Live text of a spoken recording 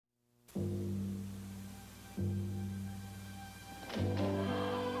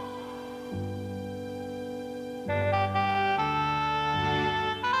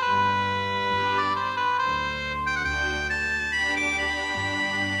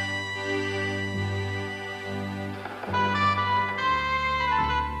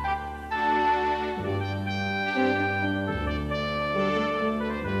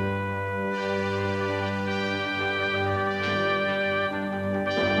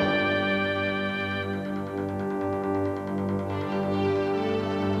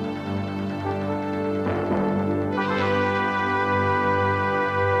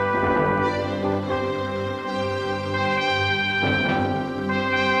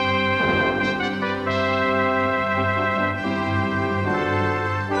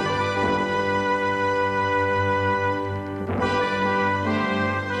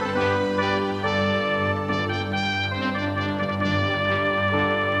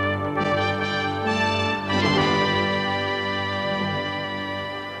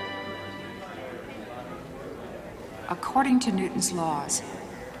According to Newton's laws,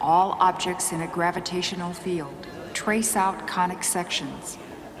 all objects in a gravitational field trace out conic sections.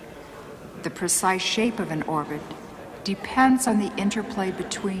 The precise shape of an orbit depends on the interplay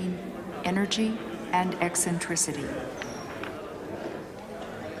between energy and eccentricity.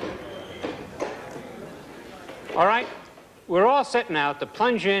 All right, we're all set now to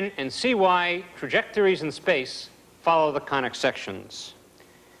plunge in and see why trajectories in space follow the conic sections.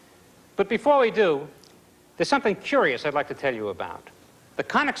 But before we do, there's something curious I'd like to tell you about. The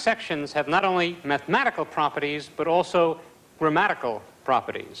conic sections have not only mathematical properties, but also grammatical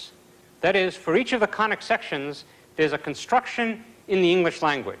properties. That is, for each of the conic sections, there's a construction in the English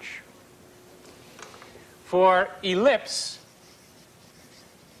language. For ellipse,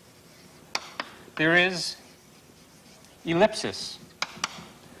 there is ellipsis.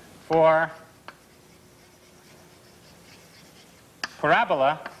 For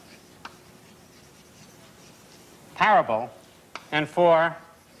parabola, parable, and for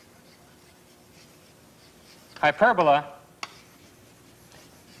hyperbola,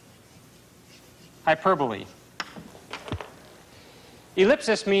 hyperbole.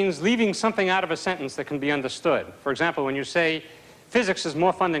 Ellipsis means leaving something out of a sentence that can be understood. For example, when you say physics is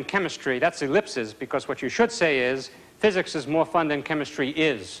more fun than chemistry, that's ellipsis, because what you should say is physics is more fun than chemistry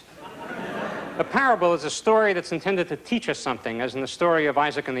is. A parable is a story that's intended to teach us something, as in the story of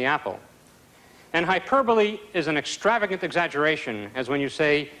Isaac and the apple. And hyperbole is an extravagant exaggeration, as when you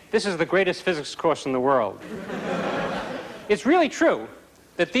say, this is the greatest physics course in the world. It's really true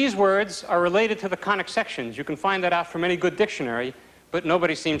that these words are related to the conic sections. You can find that out from any good dictionary, but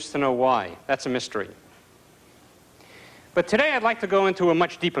nobody seems to know why. That's a mystery. But today I'd like to go into a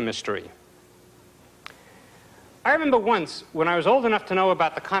much deeper mystery. I remember once, when I was old enough to know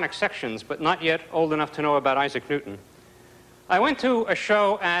about the conic sections, but not yet old enough to know about Isaac Newton, I went to a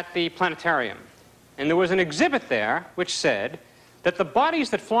show at the planetarium. And there was an exhibit there which said that the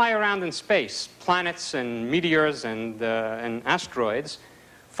bodies that fly around in space, planets and meteors and asteroids,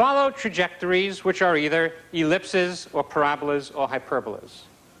 follow trajectories which are either ellipses or parabolas or hyperbolas.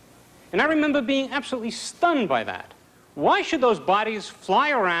 And I remember being absolutely stunned by that. Why should those bodies fly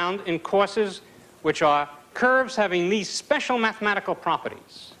around in courses which are curves having these special mathematical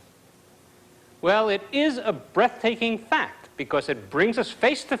properties? Well, it is a breathtaking fact, because it brings us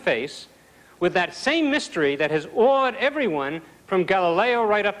face to face with that same mystery that has awed everyone from Galileo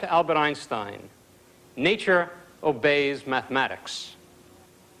right up to Albert Einstein. Nature obeys mathematics.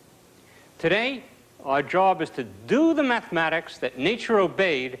 Today, our job is to do the mathematics that nature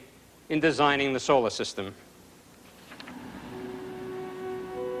obeyed in designing the solar system.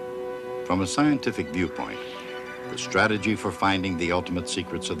 From a scientific viewpoint, the strategy for finding the ultimate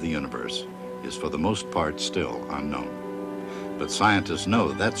secrets of the universe is for the most part still unknown. But scientists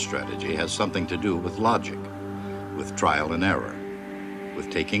know that strategy has something to do with logic, with trial and error,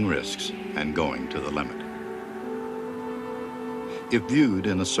 with taking risks and going to the limit. If viewed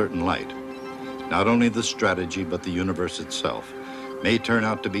in a certain light, not only the strategy but the universe itself may turn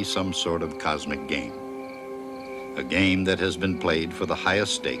out to be some sort of cosmic game, a game that has been played for the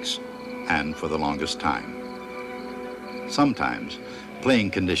highest stakes and for the longest time. Sometimes,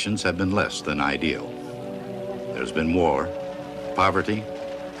 playing conditions have been less than ideal. There's been war, poverty,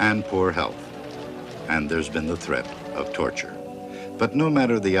 and poor health, and there's been the threat of torture. But no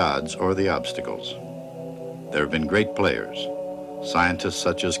matter the odds or the obstacles, there have been great players, scientists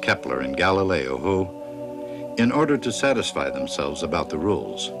such as Kepler and Galileo, who, in order to satisfy themselves about the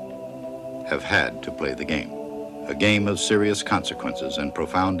rules, have had to play the game. A game of serious consequences and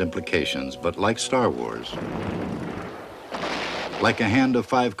profound implications, but like Star Wars, like a hand of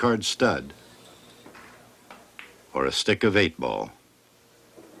 5-card stud, or a stick of 8-ball,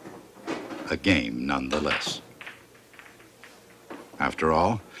 a game nonetheless. After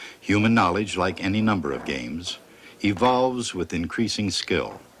all, human knowledge, like any number of games, evolves with increasing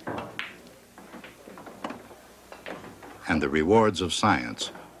skill. And the rewards of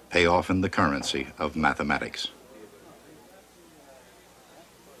science pay off in the currency of mathematics.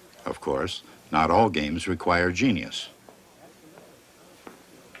 Of course, not all games require genius.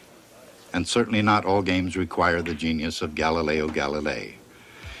 And certainly not all games require the genius of Galileo Galilei,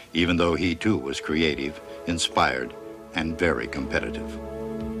 even though he too was creative, inspired, and very competitive.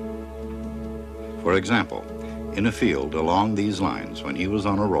 For example, in a field along these lines, when he was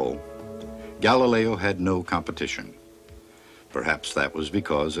on a roll, Galileo had no competition. Perhaps that was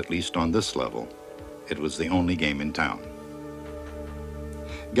because, at least on this level, it was the only game in town.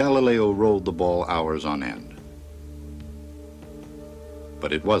 Galileo rolled the ball hours on end.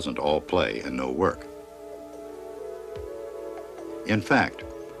 But it wasn't all play and no work. In fact,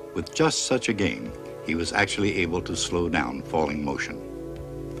 with just such a game, he was actually able to slow down falling motion.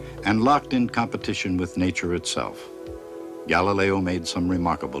 And locked in competition with nature itself, Galileo made some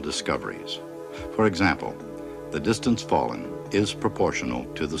remarkable discoveries. For example, the distance fallen is proportional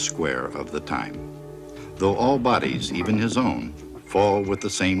to the square of the time. Though all bodies, even his own, fall with the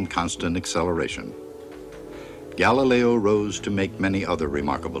same constant acceleration, Galileo rose to make many other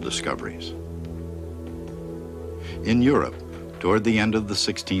remarkable discoveries. In Europe, toward the end of the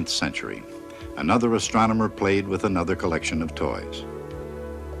 16th century, another astronomer played with another collection of toys.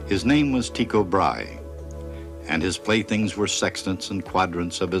 His name was Tycho Brahe, and his playthings were sextants and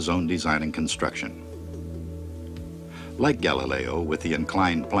quadrants of his own design and construction. Like Galileo with the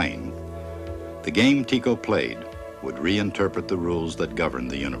inclined plane, the game Tycho played would reinterpret the rules that govern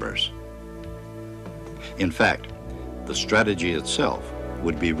the universe. In fact, the strategy itself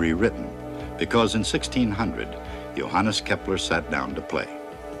would be rewritten because in 1600, Johannes Kepler sat down to play.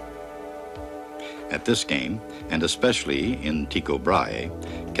 At this game, and especially in Tycho Brahe,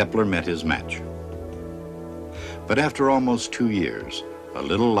 Kepler met his match. But after almost 2 years, a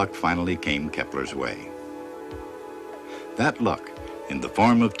little luck finally came Kepler's way. That luck, in the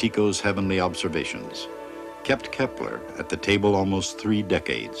form of Tycho's heavenly observations, kept Kepler at the table almost 3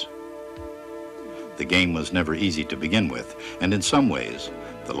 decades. The game was never easy to begin with, and in some ways,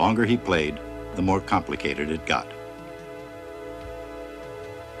 the longer he played, the more complicated it got.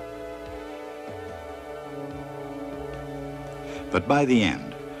 But by the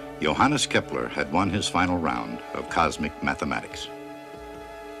end, Johannes Kepler had won his final round of cosmic mathematics.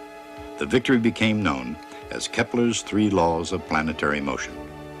 The victory became known as Kepler's 3 laws of planetary motion.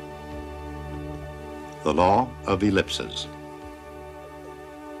 The law of ellipses,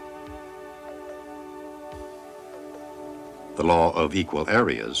 the law of equal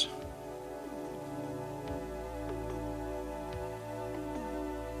areas,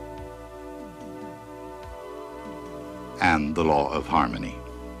 and the law of harmony.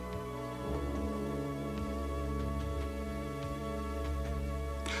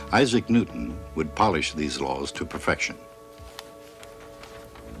 Isaac Newton would polish these laws to perfection.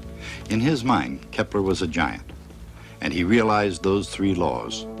 In his mind, Kepler was a giant, and he realized those 3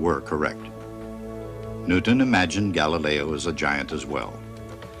 laws were correct. Newton imagined Galileo as a giant as well,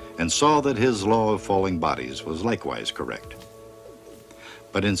 and saw that his law of falling bodies was likewise correct.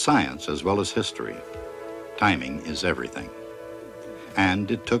 But in science, as well as history, timing is everything. And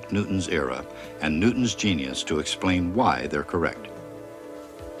it took Newton's era and Newton's genius to explain why they're correct.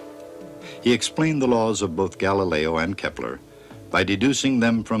 He explained the laws of both Galileo and Kepler by deducing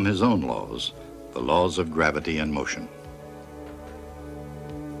them from his own laws, the laws of gravity and motion.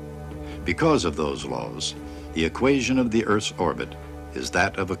 Because of those laws, the equation of the Earth's orbit is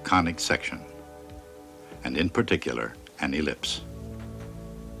that of a conic section, and in particular, an ellipse.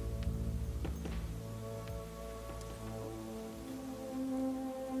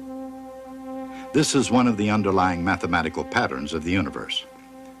 This is one of the underlying mathematical patterns of the universe.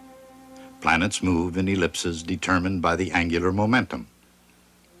 Planets move in ellipses determined by the angular momentum,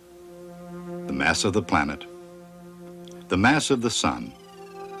 the mass of the planet, the mass of the sun,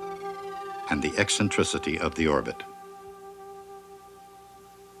 and the eccentricity of the orbit.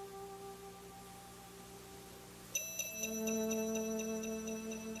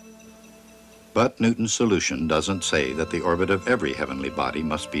 But Newton's solution doesn't say that the orbit of every heavenly body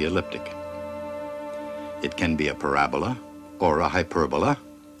must be elliptic. It can be a parabola, or a hyperbola,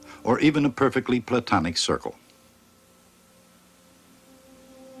 or even a perfectly platonic circle.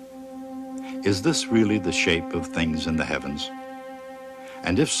 Is this really the shape of things in the heavens?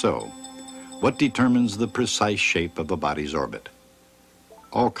 And if so, what determines the precise shape of a body's orbit?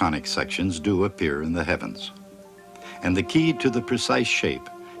 All conic sections do appear in the heavens, and the key to the precise shape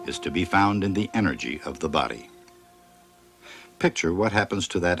is to be found in the energy of the body. Picture what happens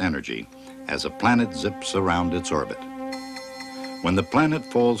to that energy as a planet zips around its orbit. When the planet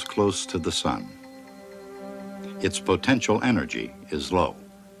falls close to the sun, its potential energy is low.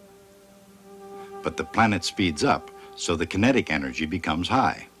 But the planet speeds up, so the kinetic energy becomes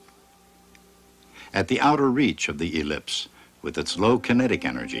high. At the outer reach of the ellipse, with its low kinetic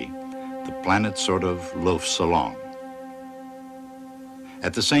energy, the planet sort of loafs along.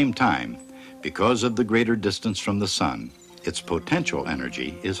 At the same time, because of the greater distance from the sun, its potential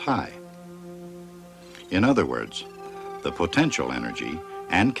energy is high. In other words, the potential energy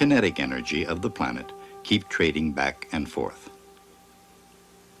and kinetic energy of the planet keep trading back and forth.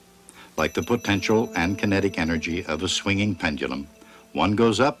 Like the potential and kinetic energy of a swinging pendulum, one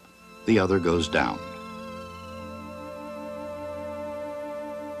goes up, the other goes down.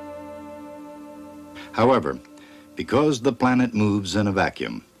 However, because the planet moves in a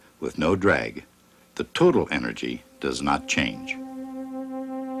vacuum with no drag, the the total energy does not change.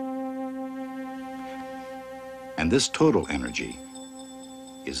 And this total energy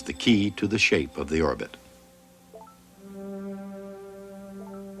is the key to the shape of the orbit.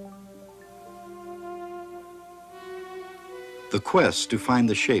 The quest to find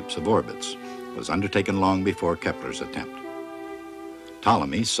the shapes of orbits was undertaken long before Kepler's attempt.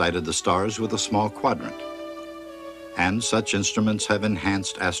 Ptolemy sighted the stars with a small quadrant, and such instruments have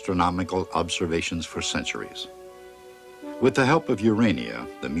enhanced astronomical observations for centuries. With the help of Urania,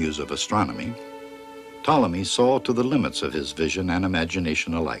 the muse of astronomy, Ptolemy saw to the limits of his vision and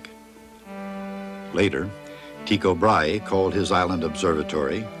imagination alike. Later, Tycho Brahe called his island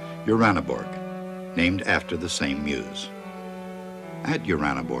observatory Uraniborg, named after the same muse. At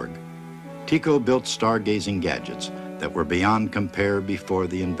Uraniborg, Tycho built stargazing gadgets that were beyond compare before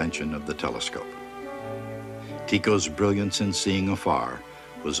the invention of the telescope. Tycho's brilliance in seeing afar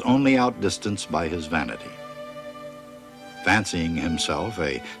was only outdistanced by his vanity. Fancying himself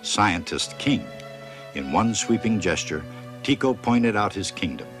a scientist king, in one sweeping gesture, Tycho pointed out his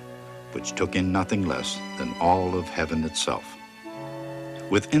kingdom, which took in nothing less than all of heaven itself.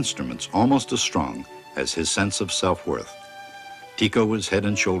 With instruments almost as strong as his sense of self-worth, Tycho was head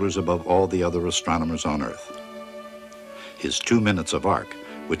and shoulders above all the other astronomers on Earth. His 2 minutes of arc,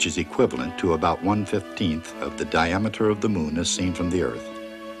 which is equivalent to about 1/15 of the diameter of the moon as seen from the Earth,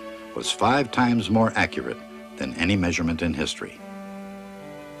 was 5 times more accurate than any measurement in history.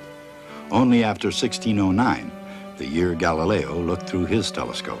 Only after 1609, the year Galileo looked through his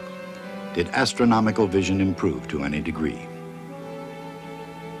telescope, did astronomical vision improve to any degree.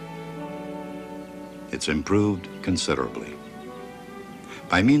 It's improved considerably.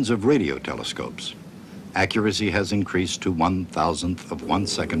 By means of radio telescopes, accuracy has increased to 1/1000th of 1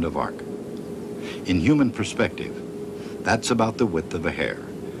 second of arc. In human perspective, that's about the width of a hair,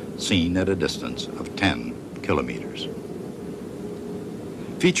 seen at a distance of 10 kilometers.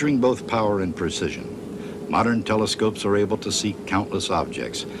 Featuring both power and precision, modern telescopes are able to see countless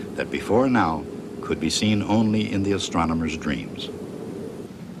objects that before now could be seen only in the astronomer's dreams.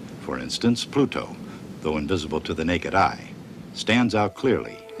 For instance, Pluto, though invisible to the naked eye, stands out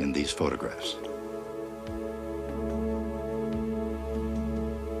clearly in these photographs.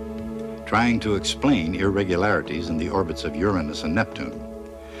 Trying to explain irregularities in the orbits of Uranus and Neptune,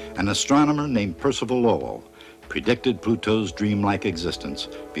 an astronomer named Percival Lowell predicted Pluto's dreamlike existence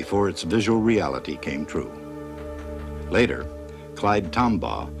before its visual reality came true. Later, Clyde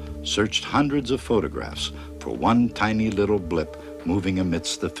Tombaugh searched hundreds of photographs for one tiny little blip moving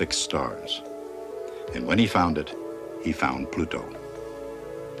amidst the fixed stars. And when he found it, he found Pluto.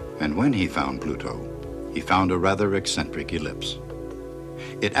 And when he found Pluto, he found a rather eccentric ellipse.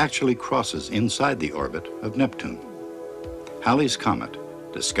 It actually crosses inside the orbit of Neptune. Halley's comet,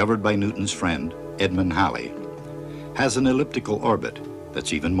 discovered by Newton's friend, Edmund Halley, has an elliptical orbit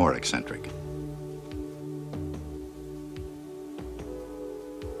that's even more eccentric.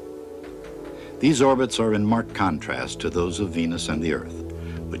 These orbits are in marked contrast to those of Venus and the Earth,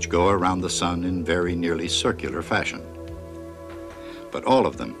 which go around the sun in very nearly circular fashion. But all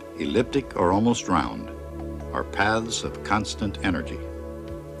of them, elliptic or almost round, are paths of constant energy.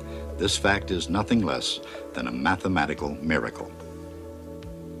 This fact is nothing less than a mathematical miracle.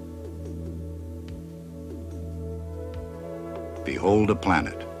 Behold a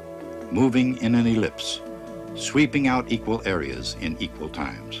planet, moving in an ellipse, sweeping out equal areas in equal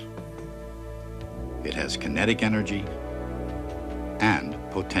times. It has kinetic energy and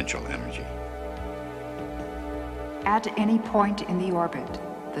potential energy. At any point in the orbit,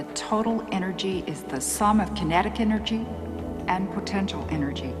 the total energy is the sum of kinetic energy and potential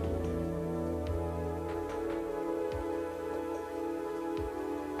energy.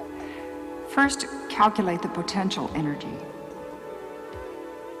 First, calculate the potential energy.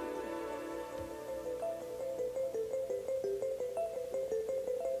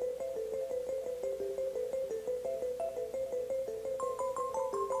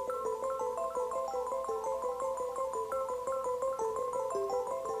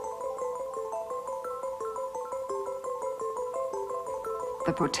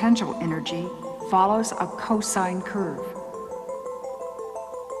 The potential energy follows a cosine curve.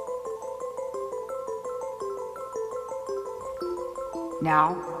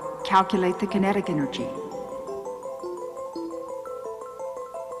 Now, calculate the kinetic energy.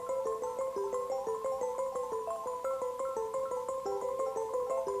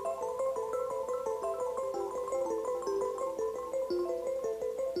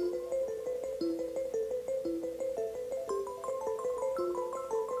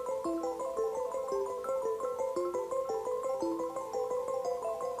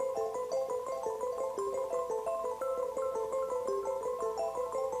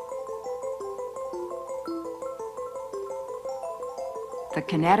 The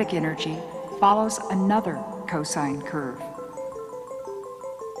kinetic energy follows another cosine curve.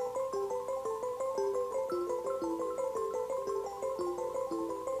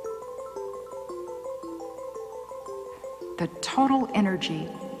 The total energy,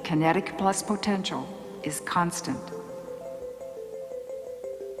 kinetic plus potential, is constant.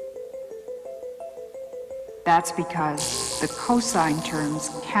 That's because the cosine terms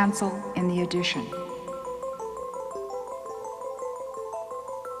cancel in the addition.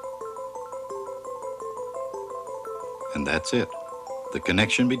 And that's it, the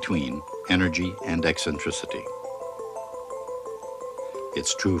connection between energy and eccentricity.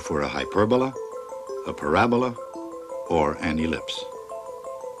 It's true for a hyperbola, a parabola, or an ellipse.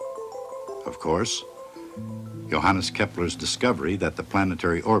 Of course, Johannes Kepler's discovery that the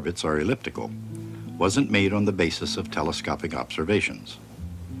planetary orbits are elliptical wasn't made on the basis of telescopic observations.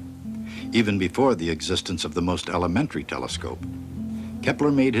 Even before the existence of the most elementary telescope,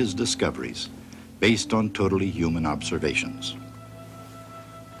 Kepler made his discoveries based on totally human observations.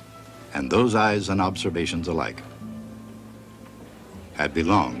 And those eyes and observations alike had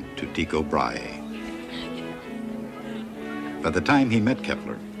belonged to Tycho Brahe. By the time he met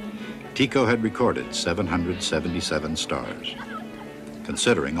Kepler, Tycho had recorded 777 stars.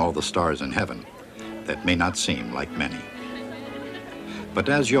 Considering all the stars in heaven, that may not seem like many. But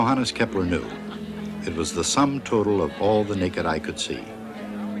as Johannes Kepler knew, it was the sum total of all the naked eye could see.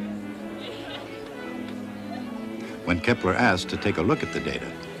 When Kepler asked to take a look at the data,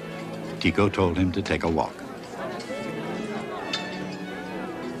 Tycho told him to take a walk.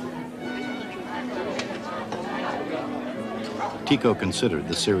 Tycho considered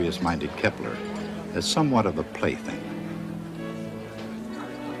the serious-minded Kepler as somewhat of a plaything.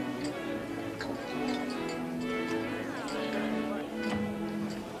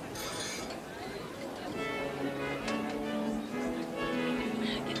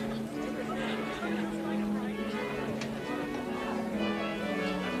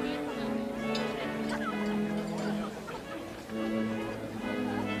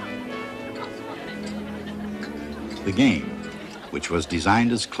 The game, which was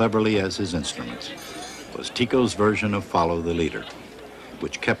designed as cleverly as his instruments, was Tycho's version of Follow the Leader,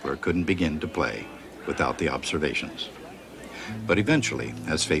 which Kepler couldn't begin to play without the observations. But eventually,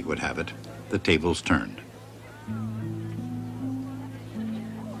 as fate would have it, the tables turned.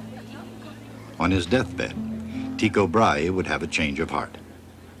 On his deathbed, Tycho Brahe would have a change of heart.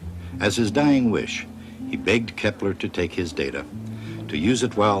 As his dying wish, he begged Kepler to take his data, to use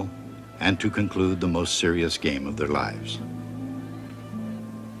it well, and to conclude the most serious game of their lives.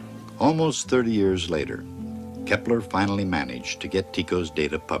 Almost 30 years later, Kepler finally managed to get Tycho's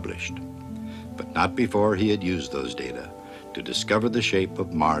data published, but not before he had used those data to discover the shape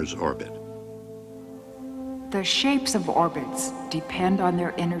of Mars' orbit. The shapes of orbits depend on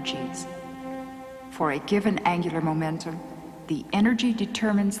their energies. For a given angular momentum, the energy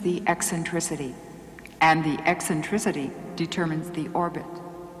determines the eccentricity, and the eccentricity determines the orbit.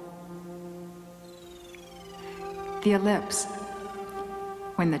 The ellipse.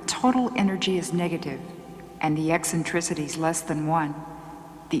 When the total energy is negative and the eccentricity is less than 1,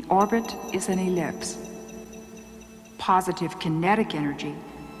 the orbit is an ellipse. Positive kinetic energy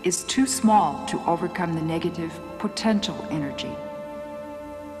is too small to overcome the negative potential energy.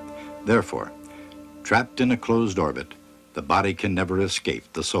 Therefore, trapped in a closed orbit, the body can never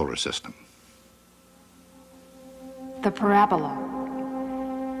escape the solar system. The parabola.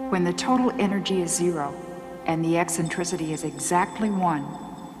 When the total energy is 0 and the eccentricity is exactly 1,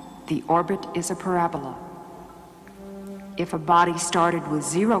 the orbit is a parabola. If a body started with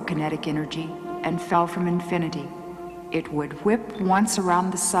 0 kinetic energy and fell from infinity, it would whip once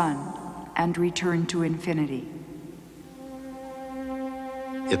around the sun and return to infinity.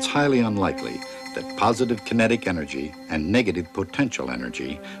 It's highly unlikely that positive kinetic energy and negative potential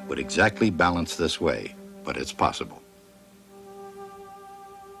energy would exactly balance this way, but it's possible.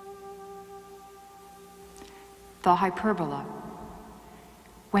 The hyperbola.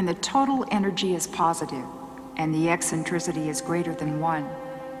 When the total energy is positive and the eccentricity is greater than 1,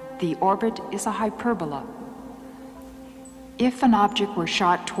 the orbit is a hyperbola. If an object were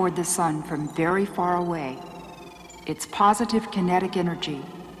shot toward the sun from very far away, its positive kinetic energy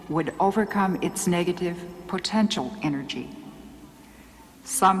would overcome its negative potential energy.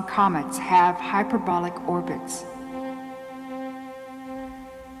 Some comets have hyperbolic orbits.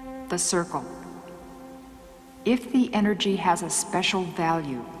 The circle. If the energy has a special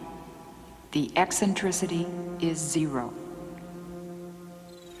value, the eccentricity is 0.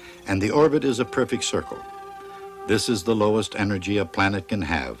 And the orbit is a perfect circle. This is the lowest energy a planet can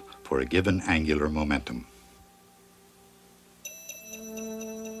have for a given angular momentum.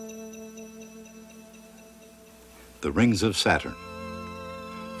 the rings of Saturn,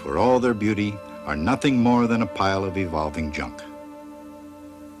 for all their beauty, are nothing more than a pile of evolving junk.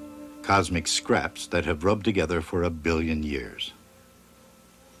 Cosmic scraps that have rubbed together for 1 billion years.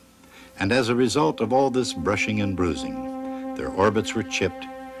 And as a result of all this brushing and bruising, their orbits were chipped,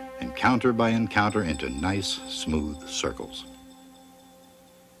 encounter by encounter, into nice, smooth circles.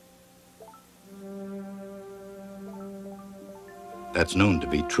 That's known to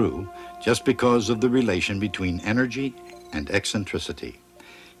be true just because of the relation between energy and eccentricity,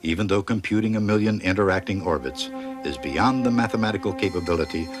 even though computing 1 million interacting orbits is beyond the mathematical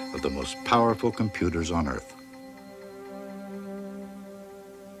capability of the most powerful computers on Earth.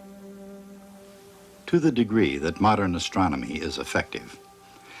 To the degree that modern astronomy is effective,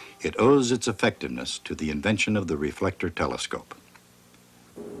 it owes its effectiveness to the invention of the reflector telescope.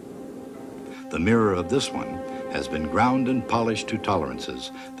 The mirror of this one has been ground and polished to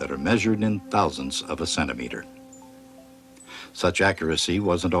tolerances that are measured in thousandths of a centimeter. Such accuracy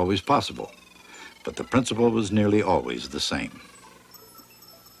wasn't always possible, but the principle was nearly always the same.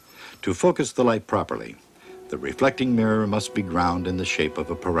 To focus the light properly, the reflecting mirror must be ground in the shape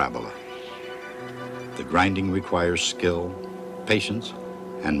of a parabola. The grinding requires skill, patience,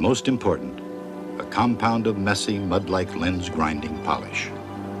 and most important, a compound of messy, mud-like lens grinding polish.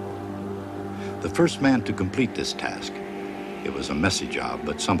 The first man to complete this task, it was a messy job,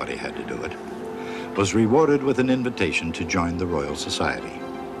 but somebody had to do it, was rewarded with an invitation to join the Royal Society.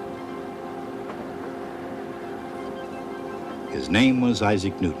 His name was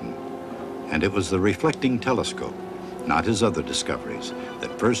Isaac Newton, and it was the reflecting telescope, not his other discoveries,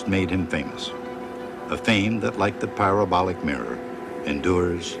 that first made him famous. A fame that, like the parabolic mirror,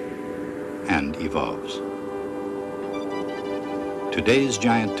 endures and evolves. Today's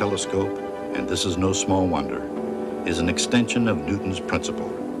giant telescope, and this is no small wonder, is an extension of Newton's principle.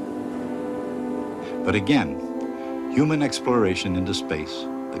 But again, human exploration into space,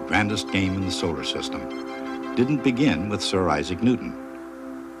 the grandest game in the solar system, didn't begin with Sir Isaac Newton.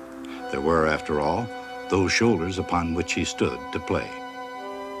 There were, after all, those shoulders upon which he stood to play.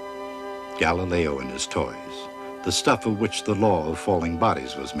 Galileo and his toys, the stuff of which the law of falling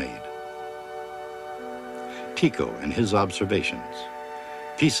bodies was made. Tycho and his observations,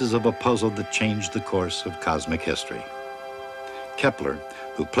 pieces of a puzzle that changed the course of cosmic history. Kepler,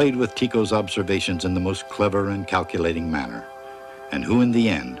 who played with Tycho's observations in the most clever and calculating manner, and who in the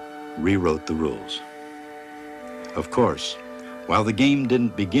end rewrote the rules. Of course, while the game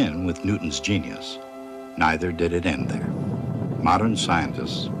didn't begin with Newton's genius, neither did it end there. Modern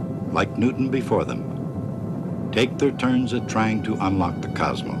scientists, like Newton before them, take their turns at trying to unlock the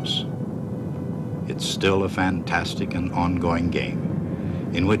cosmos. It's still a fantastic and ongoing game,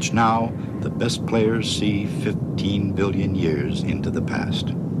 in which now the best players see 15 billion years into the past.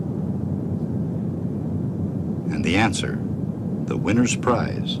 And the answer, the winner's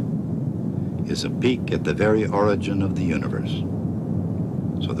prize, is a peek at the very origin of the universe.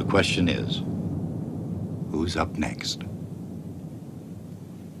 So the question is, who's up next?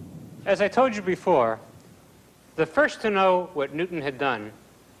 As I told you before, the first to know what Newton had done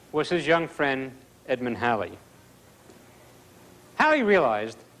was his young friend, Edmund Halley. Halley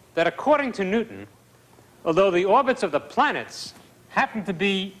realized that according to Newton, although the orbits of the planets happened to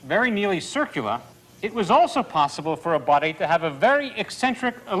be very nearly circular, it was also possible for a body to have a very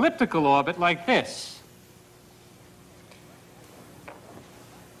eccentric elliptical orbit like this.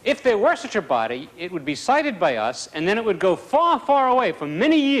 If there were such a body, it would be sighted by us, and then it would go far, far away for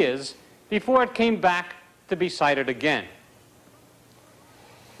many years before it came back to be sighted again.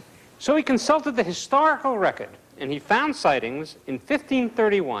 So he consulted the historical record, and he found sightings in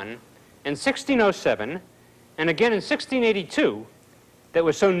 1531 and 1607, and again in 1682, that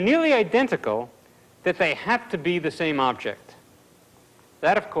were so nearly identical that they had to be the same object.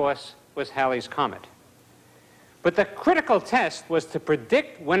 That, of course, was Halley's comet. But the critical test was to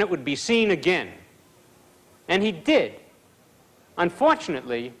predict when it would be seen again. And he did.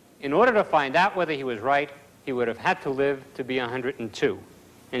 Unfortunately, in order to find out whether he was right, he would have had to live to be 102.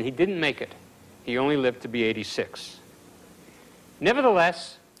 And he didn't make it. He only lived to be 86.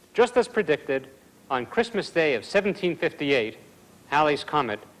 Nevertheless, just as predicted, on Christmas Day of 1758, Halley's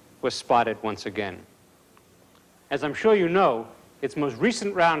comet was spotted once again. As I'm sure you know, its most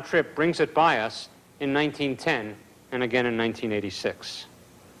recent round trip brings it by us in 1910 and again in 1986.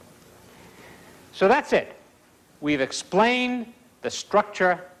 So that's it. We've explained the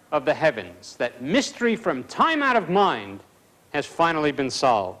structure of the heavens. That mystery from time out of mind has finally been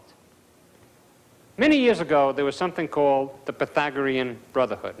solved. Many years ago, there was something called the Pythagorean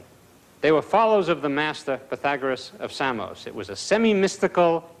Brotherhood. They were followers of the master Pythagoras of Samos. It was a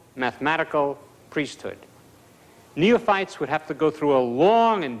semi-mystical, mathematical priesthood. neophytes would have to go through a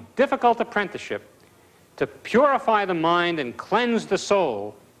long and difficult apprenticeship to purify the mind and cleanse the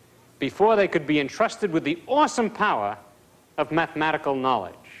soul before they could be entrusted with the awesome power of mathematical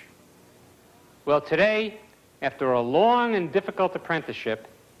knowledge. Well, today, after a long and difficult apprenticeship,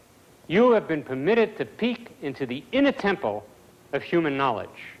 you have been permitted to peek into the inner temple of human knowledge.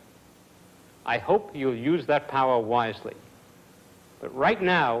 I hope you'll use that power wisely. But right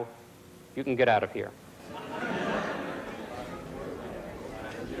now, you can get out of here.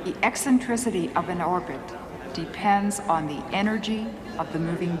 The eccentricity of an orbit depends on the energy of the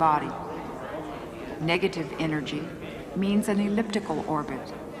moving body. Negative energy means an elliptical orbit.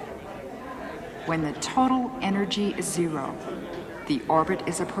 When the total energy is zero, the orbit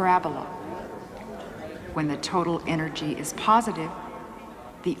is a parabola. When the total energy is positive,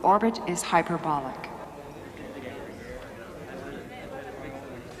 the orbit is hyperbolic.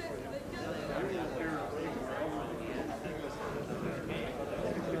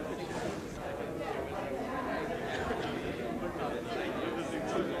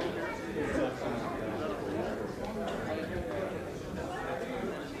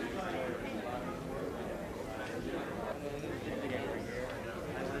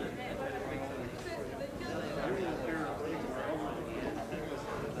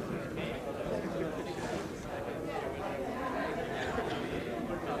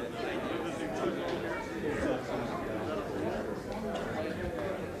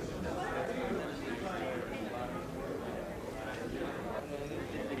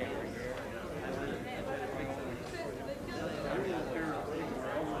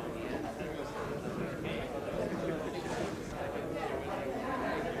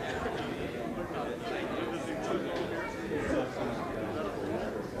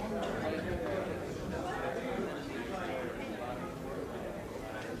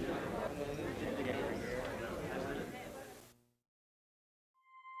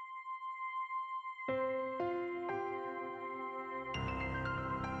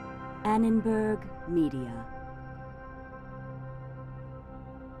 Annenberg Media.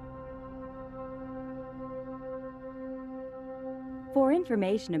 For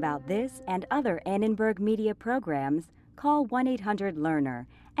information about this and other Annenberg Media programs, call 1-800-LEARNER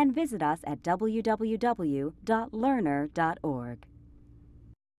and visit us at www.learner.org.